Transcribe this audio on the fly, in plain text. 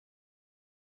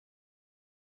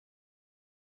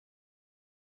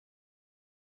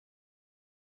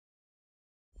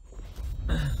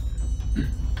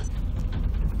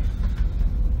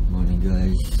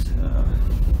guys,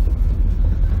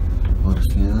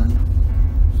 oras ngayon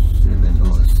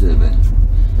 7:07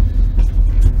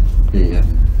 AM,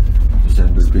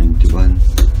 December 21.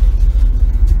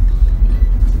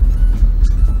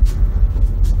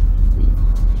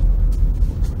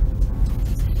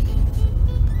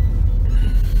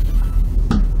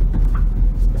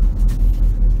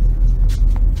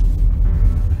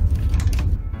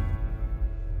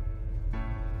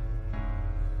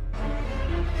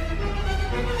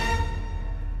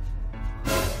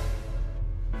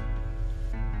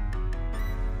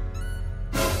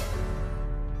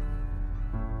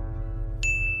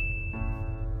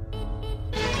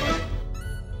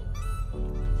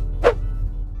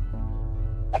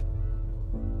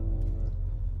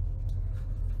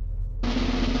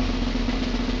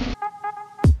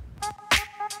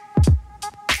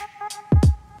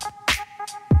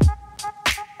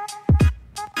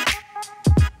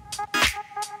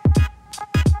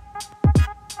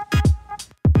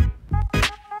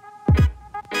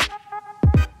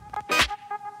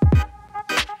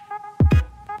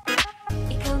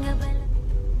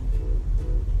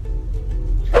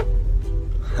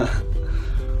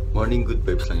 Morning good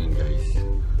vibes lang yun guys,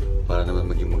 para naman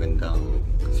maging magandang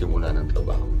simula ng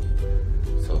trabaho.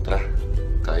 So tara,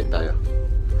 kain tayo.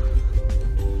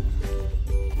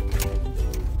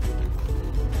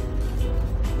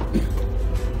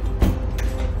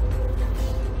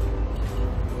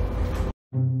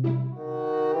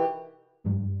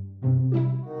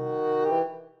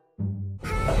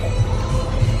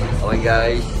 Okay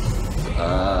guys,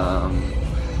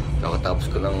 kakatapos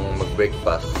ko lang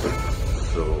mag-breakfast.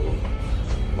 So,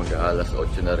 mag-aalas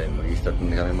 8 na rin. Mag-start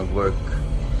na kami mag-work.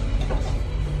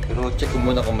 Pero check ko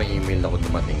muna kung may email ako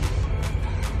dumating.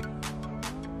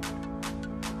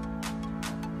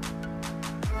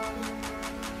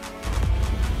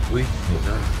 Uy,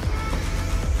 wala.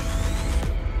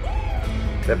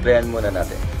 Replyan muna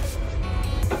natin.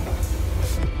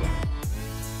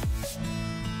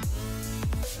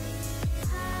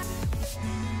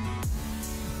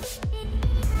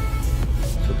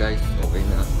 So guys, okay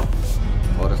na.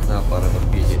 Oras na para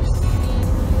mag-business.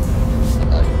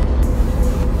 Tayo.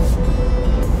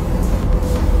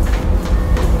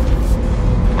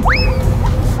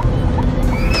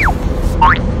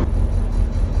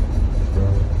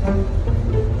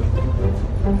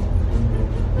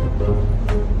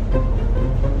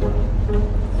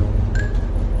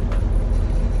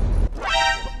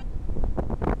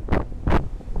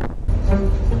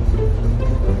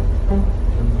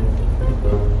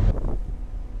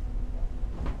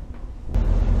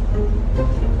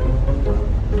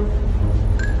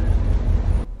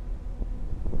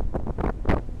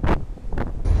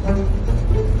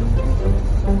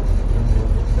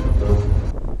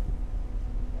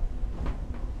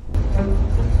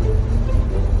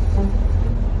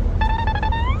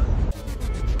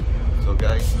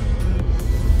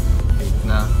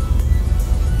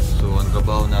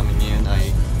 Trabaho namin ngayon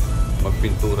ay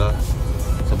magpintura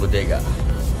sa bodega.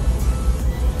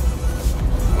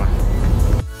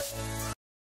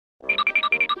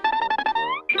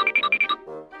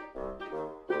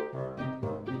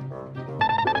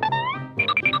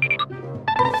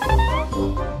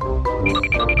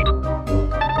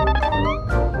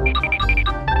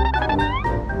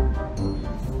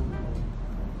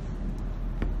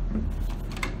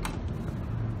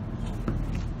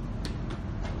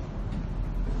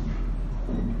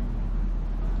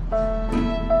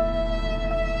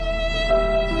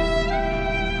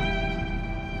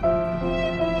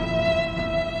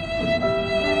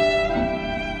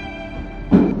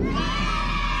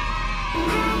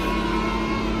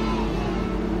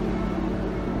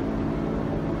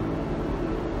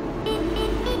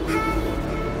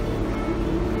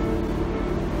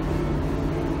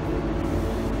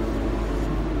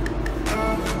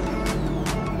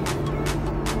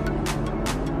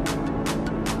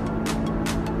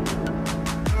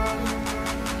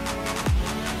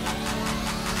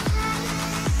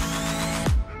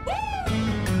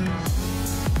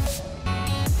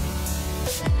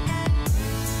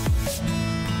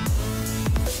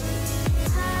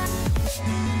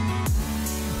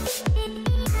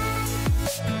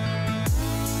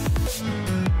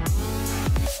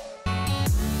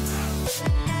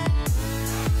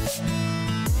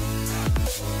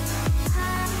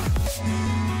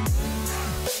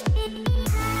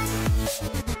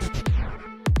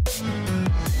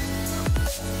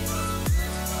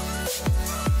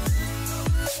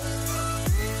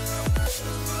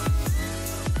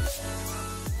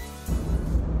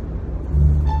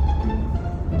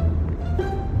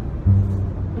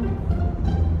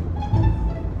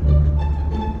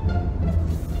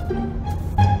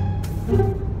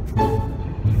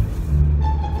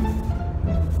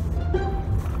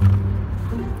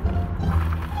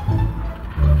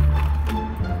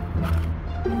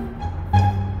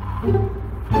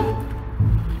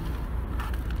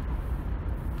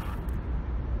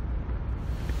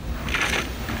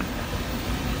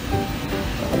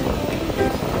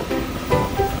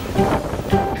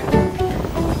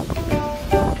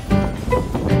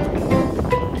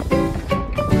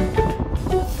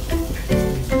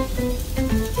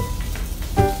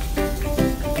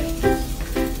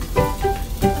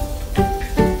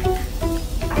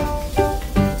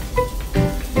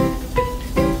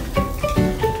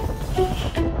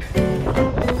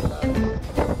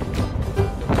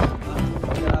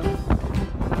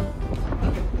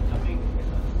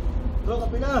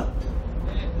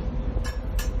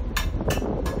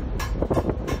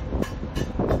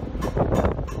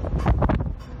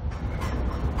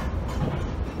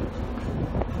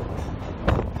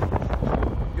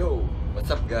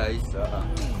 guys,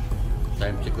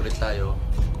 time check ulit tayo.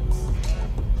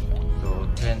 So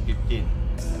 10:15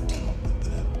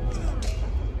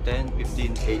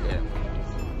 AM.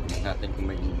 Tingnan natin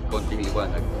kung may konting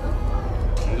liwanag.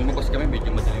 Nung lumabas kami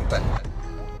medyo madilim pa.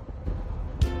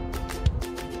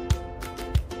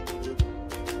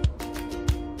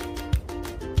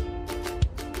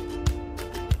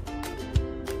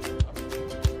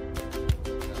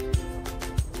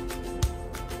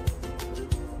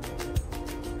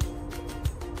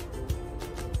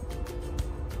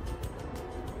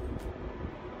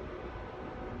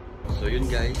 So yun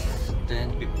guys,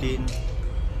 10:15,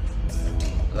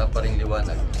 wala pa ring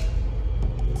liwanag.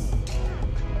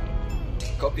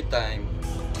 Coffee time.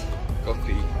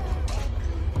 Coffee.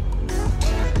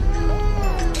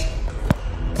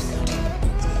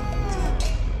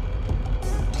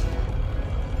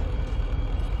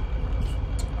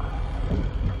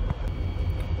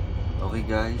 Okay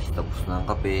guys, tapos na ang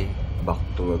kape. Back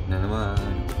to work na naman.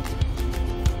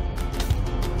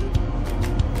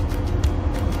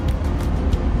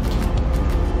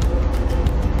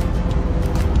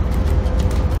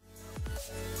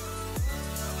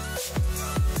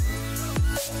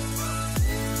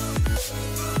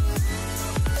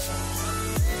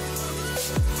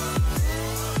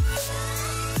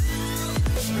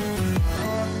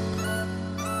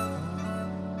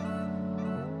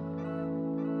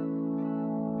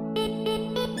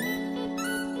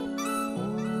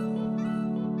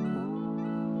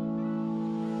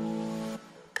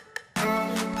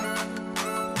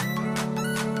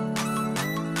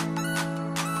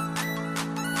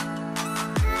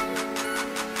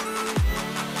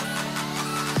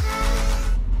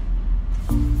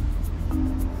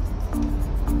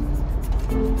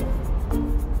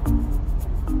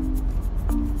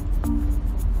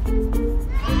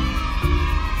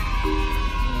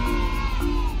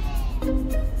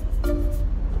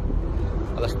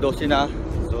 Alas 12 na,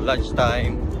 so lunch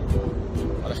time.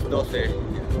 Alas 12.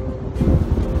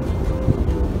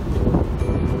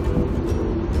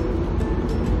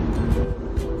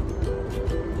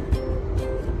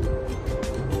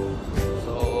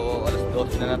 So alas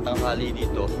 12 na ng tanghali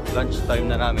dito. Lunch time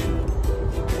na namin.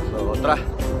 So tara,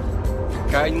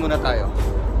 kain muna tayo.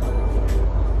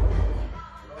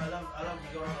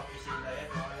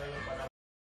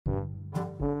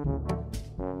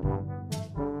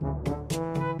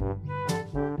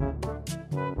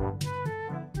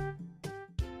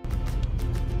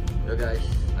 So guys,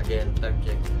 again, time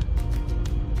check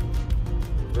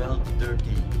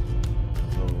 12:30.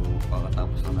 So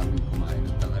pagkatapos na namin kumain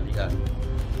ng tanghalian,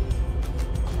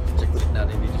 check ulit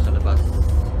natin dito sa labas.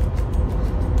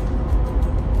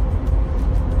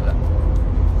 Wala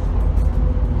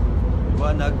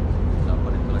liwanag, wala pa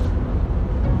rin pala siya.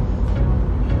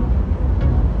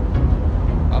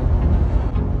 Up.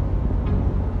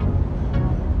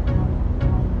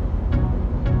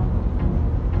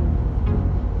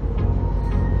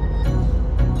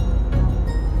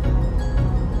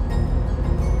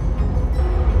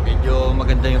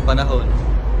 Maganda yung panahon.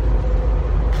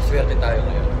 Swerte tayo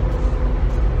ngayon.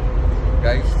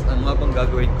 Guys, ano nga bang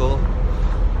gagawin ko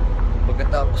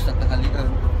pagkatapos ng tanghalian?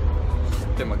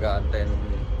 Siyempre mag-aantay nung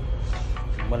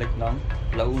bumalik ng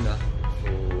launa. So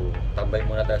tambay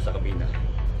muna tayo sa kabina.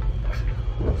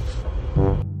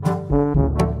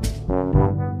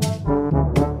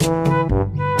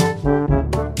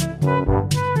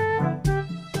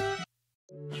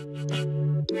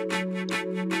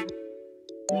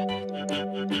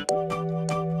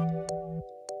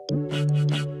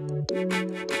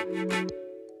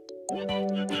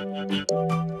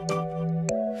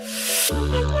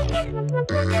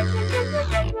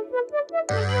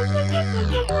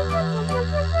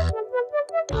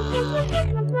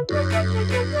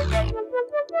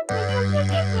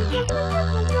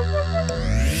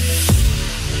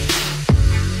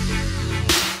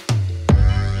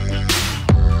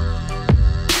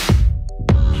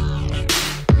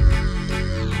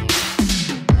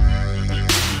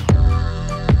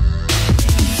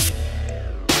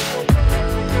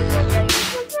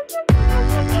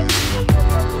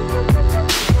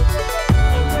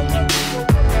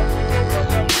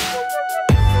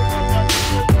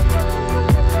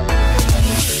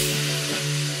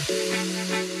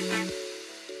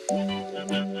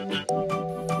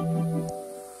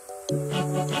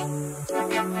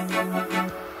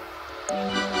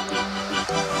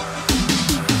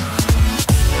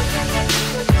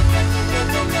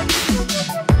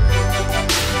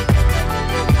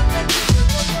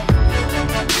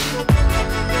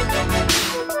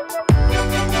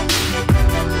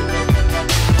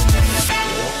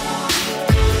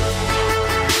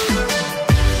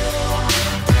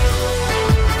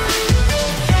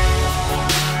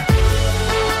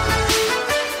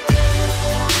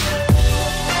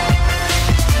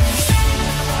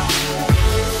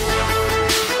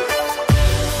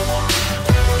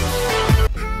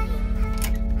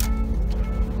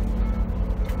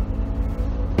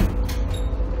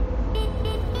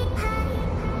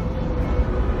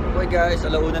 guys,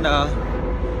 alauna na.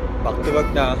 Back to work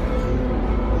na.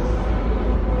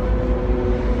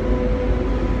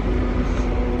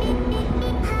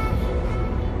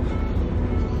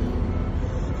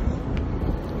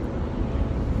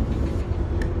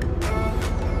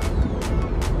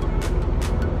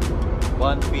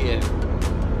 PM.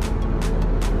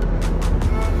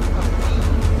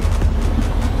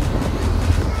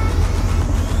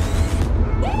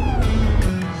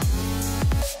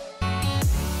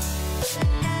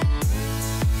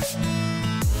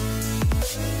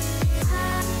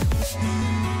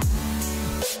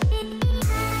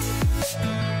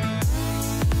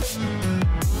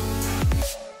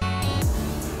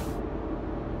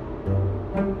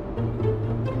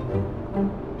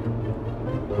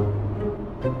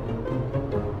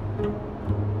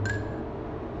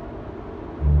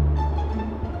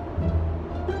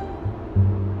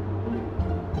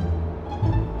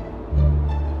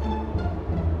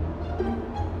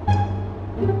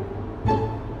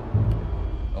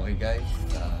 Guys,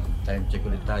 time check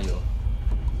ulit tayo.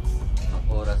 Ang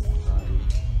oras ay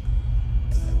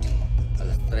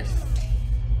alas 3.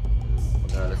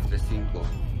 Pag alas 3:05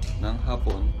 ng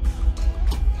hapon.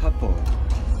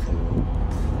 So,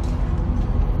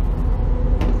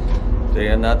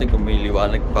 tingnan natin kung may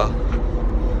liwanag pa.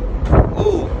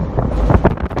 Oh!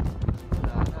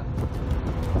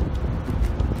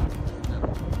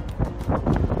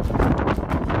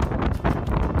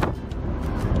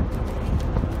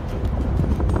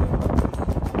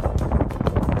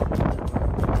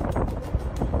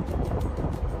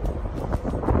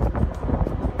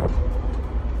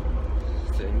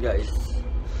 Guys,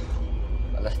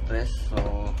 alas 3, so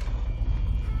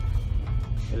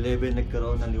 11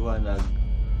 nagkaroon ng liwanag,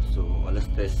 so alas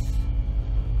 3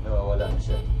 nawawala na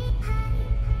siya.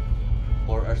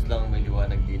 4 hours lang may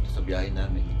liwanag dito sa biyahe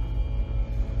namin.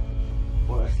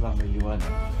 4 hours lang may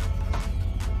liwanag.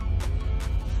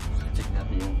 Check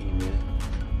natin yung email.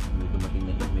 May dumating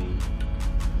na email.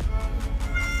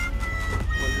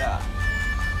 Wala.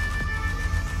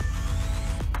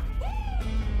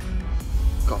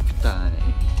 Coffee time.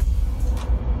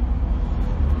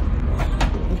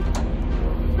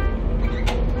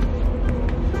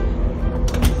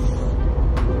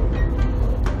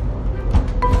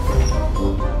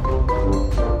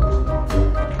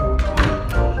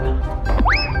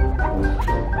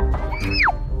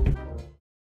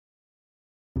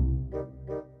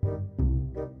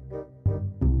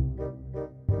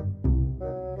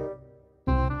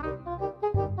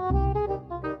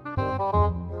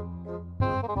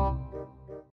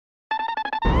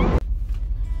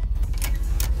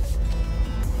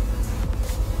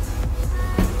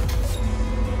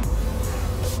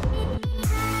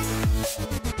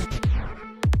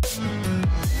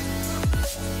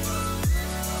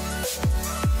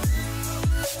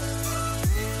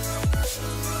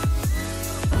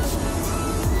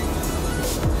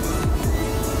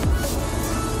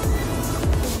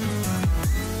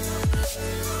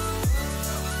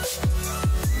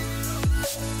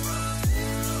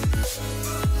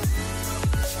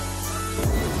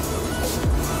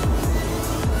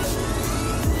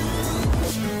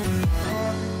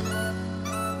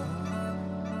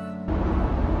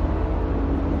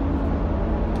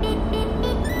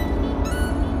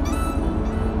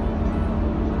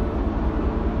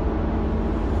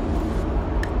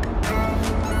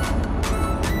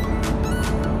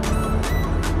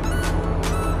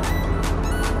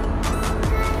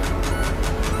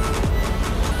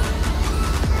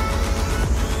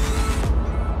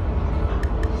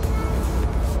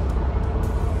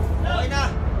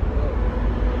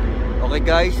 Okay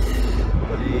guys,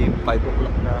 bali 5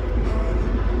 o'clock na,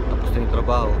 tapos na yung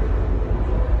trabaho.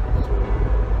 So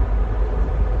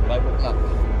 5 o'clock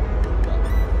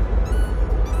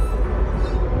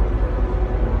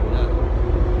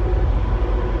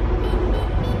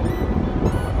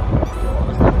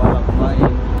oras na para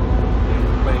kumain,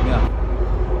 pahinga.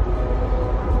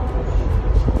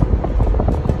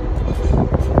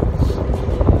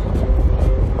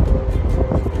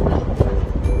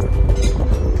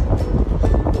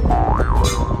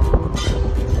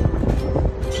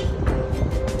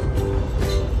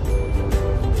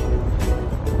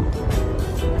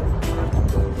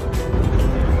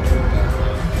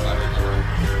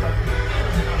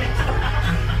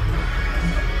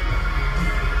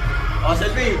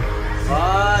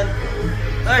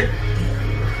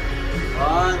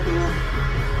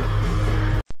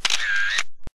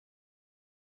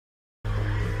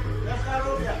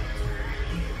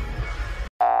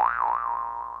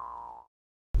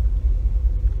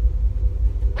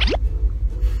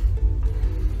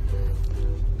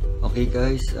 Hey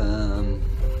guys,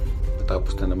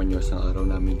 natapos na naman yung isang araw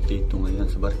namin dito ngayon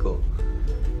sa barko.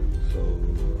 So,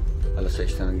 alas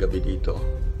 6 na ng gabi dito.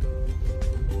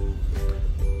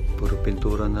 Puro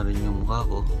pintura na rin yung mukha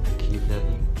ko. Kilay.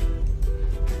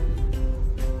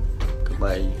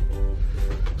 Kamay.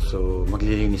 So,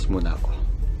 maglilinis muna ako.